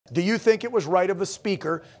Do you think it was right of the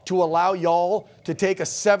speaker to allow y'all to take a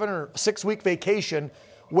 7 or 6 week vacation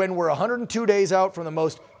when we're 102 days out from the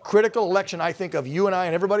most critical election, I think, of you and I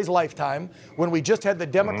and everybody's lifetime, when we just had the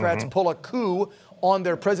Democrats pull a coup on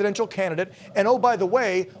their presidential candidate? And oh, by the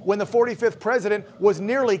way, when the 45th president was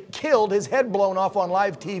nearly killed, his head blown off on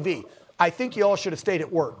live TV. I think you all should have stayed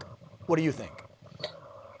at work. What do you think?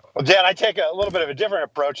 Well, Dan, I take a little bit of a different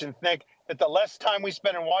approach and think that the less time we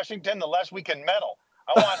spend in Washington, the less we can meddle.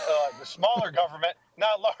 I want the smaller government,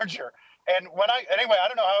 not larger. And anyway, I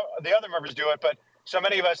don't know how the other members do it, but so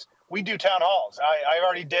many of us, we do town halls. I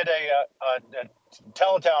already did a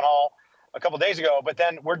teletown hall a couple of days ago, but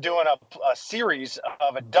then we're doing a series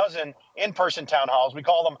of a dozen in-person town halls. We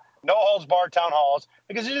call them no holds barred town halls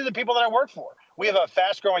because these are the people that I work for. We have a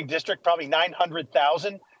fast growing district, probably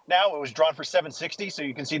 900,000 now. It was drawn for 760, so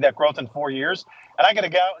you can see that growth in 4 years. And I got to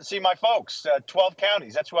go out and see my folks, 12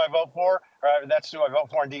 counties. That's who I vote for. That's who I vote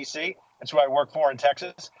for in D.C. That's who I work for in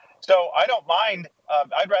Texas. So I don't mind.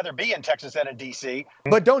 I'd rather be in Texas than in D.C.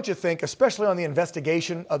 But don't you think, especially on the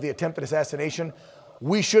investigation of the attempted assassination,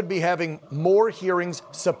 we should be having more hearings,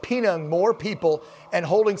 subpoenaing more people, and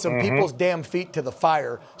holding some people's damn feet to the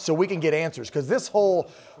fire so we can get answers? Because this whole,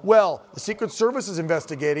 well, the Secret Service is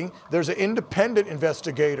investigating, there's an independent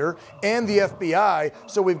investigator, and the FBI,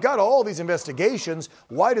 so we've got all these investigations.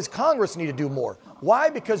 Why does Congress need to do more? Why?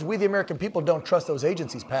 Because we, the American people, don't trust those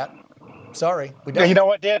agencies, Pat. Sorry, we don't. You know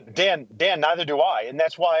what, Dan, neither do I. And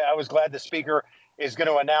that's why I was glad the speaker is going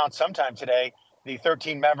to announce sometime today the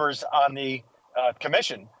 13 members on the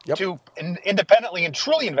commission to independently and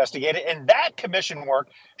truly investigate it. And that commission work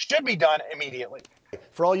should be done immediately.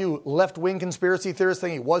 For all you left-wing conspiracy theorists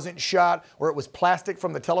thinking he wasn't shot or it was plastic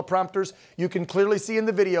from the teleprompters, you can clearly see in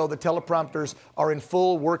the video the teleprompters are in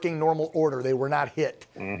full working normal order. They were not hit.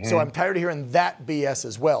 So I'm tired of hearing that BS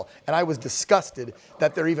as well. And I was disgusted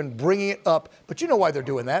that they're even bringing it up. But you know why they're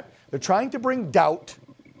doing that? They're trying to bring doubt,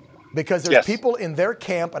 because there's people in their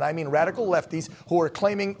camp, and I mean radical lefties, who are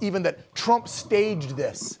claiming even that Trump staged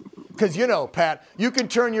this. Because, you know, Pat, you can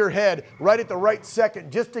turn your head right at the right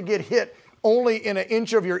second just to get hit only in an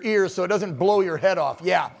inch of your ear so it doesn't blow your head off.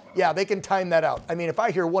 Yeah, they can time that out. I mean, if I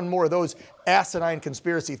hear one more of those asinine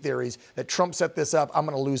conspiracy theories that Trump set this up, I'm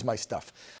going to lose my stuff.